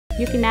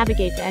You can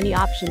navigate to any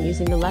option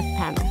using the left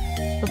panel.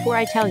 Before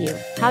I tell you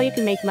how you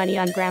can make money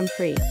on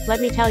gramfree,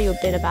 let me tell you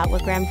a bit about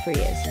what gramfree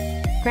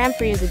is.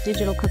 Gramfree is a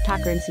digital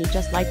cryptocurrency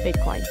just like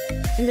Bitcoin.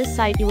 In this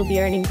site you will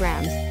be earning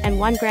grams, and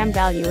 1 gram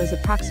value is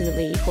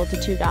approximately equal to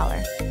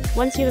 $2.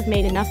 Once you have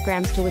made enough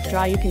grams to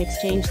withdraw, you can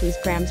exchange these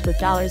grams with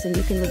dollars, and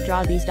you can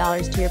withdraw these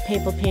dollars to your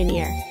PayPal,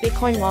 Payoneer,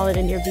 Bitcoin wallet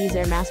and your Visa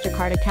or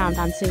MasterCard account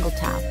on single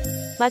tap.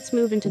 Let's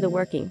move into the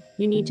working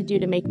you need to do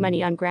to make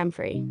money on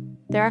gramfree.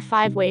 There are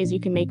 5 ways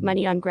you can make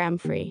money on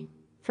gramfree.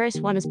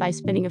 First one is by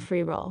spinning a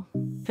free roll.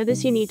 For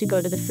this you need to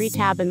go to the free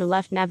tab in the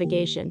left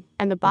navigation,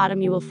 and the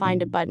bottom you will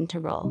find a button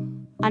to roll.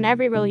 On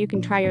every roll you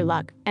can try your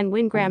luck, and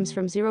win grams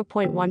from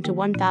 0.1 to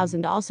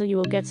 1000. Also you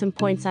will get some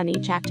points on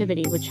each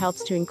activity, which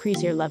helps to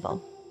increase your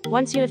level.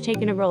 Once you have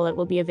taken a roll, it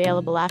will be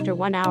available after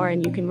 1 hour,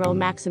 and you can roll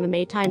maximum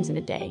 8 times in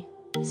a day.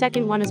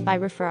 Second one is by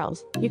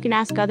referrals. You can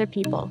ask other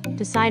people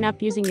to sign up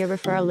using your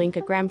referral link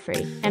at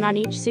gramfree, and on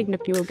each sign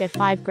up you will get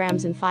 5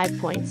 grams and 5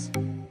 points.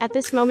 At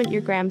this moment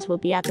your grams will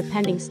be at the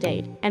pending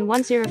state, and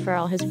once your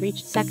referral has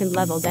reached second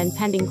level, then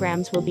pending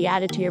grams will be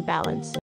added to your balance.